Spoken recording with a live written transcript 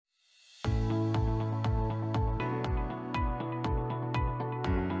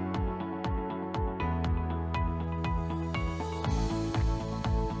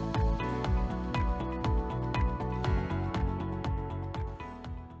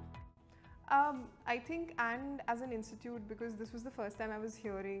I think, and as an institute, because this was the first time I was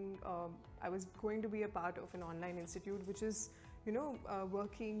hearing, I was going to be a part of an online institute, which is,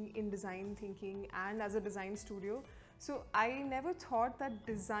 working in design thinking and as a design studio. So I never thought that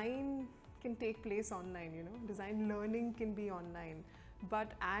design can take place online, design learning can be online,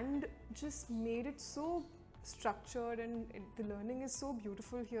 and just made it so structured, and the learning is so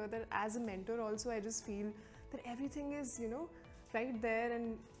beautiful here that as a mentor also I just feel that everything is, right there,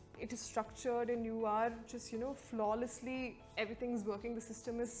 and it is structured, and you are just, flawlessly, everything's working, the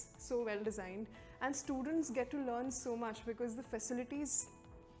system is so well designed, and students get to learn so much because the facilities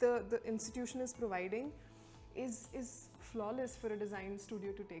the institution is providing is flawless for a design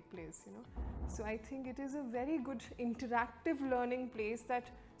studio to take place, So I think it is a very good interactive learning place that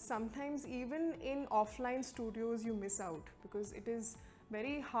sometimes even in offline studios you miss out, because it is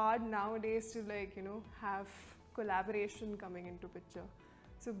very hard nowadays to have collaboration coming into picture.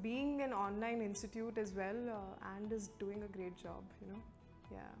 So being an online institute as well, and is doing a great job,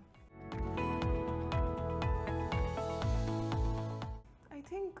 yeah. I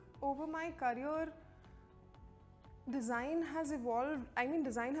think over my career, design has evolved. I mean,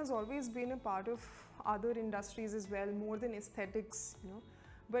 design has always been a part of other industries as well, more than aesthetics,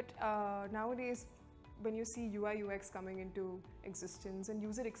 But nowadays, when you see UI UX coming into existence and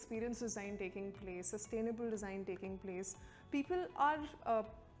user experience design taking place, sustainable design taking place, people are,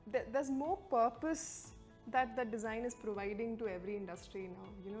 there's more purpose that design is providing to every industry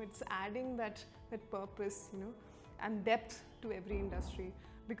now. It's adding that purpose, and depth to every industry,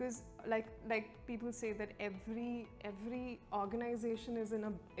 because like people say that every organization is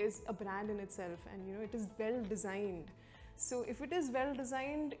a brand in itself, and it is well designed. So if it is well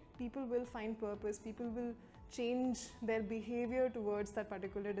designed, people will find purpose, people will change their behavior towards that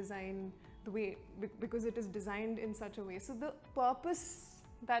particular design, the way, because it is designed in such a way. So the purpose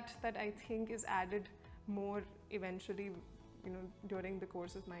that I think is added more eventually, during the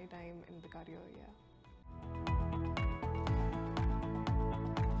course of my time in the career, yeah.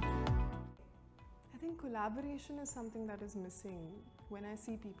 I think collaboration is something that is missing. When I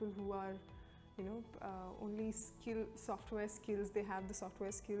see people who are only software skills, they have the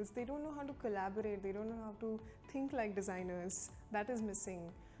software skills, they don't know how to collaborate, they don't know how to think like designers. That is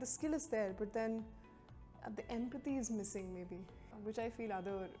missing. The skill is there, but then the empathy is missing maybe, which I feel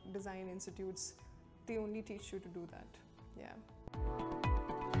other design institutes, they only teach you to do that, yeah.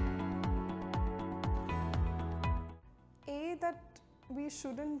 That we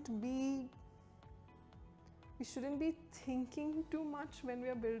shouldn't be thinking too much when we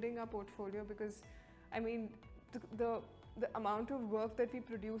are building our portfolio, because I mean the amount of work that we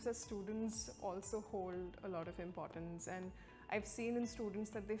produce as students also hold a lot of importance, and I've seen in students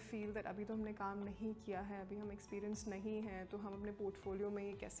that they feel that अभी तो हमने काम नहीं किया है, अभी हम experienced नहीं है, तो हम अपने portfolio में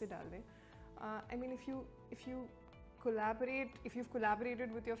ये कैसे डाल दें? I mean, if you've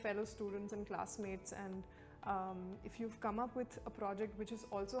collaborated with your fellow students and classmates, and if you've come up with a project which is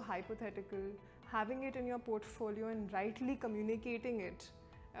also hypothetical, having it in your portfolio and rightly communicating it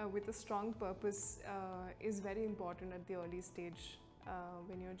with a strong purpose is very important at the early stage,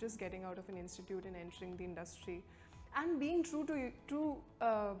 when you're just getting out of an institute and entering the industry. And being true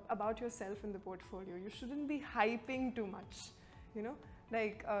about yourself in the portfolio. You shouldn't be hyping too much, you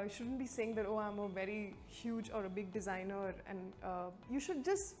shouldn't be saying that, oh, I'm a very huge or a big designer, and you should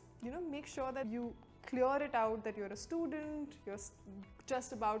just, make sure that you clear it out that you're a student, you're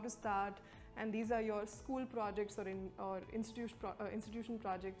just about to start, and these are your school projects or institution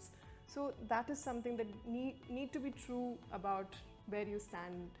projects. So that is something that need to be true about where you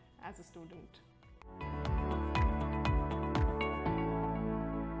stand as a student.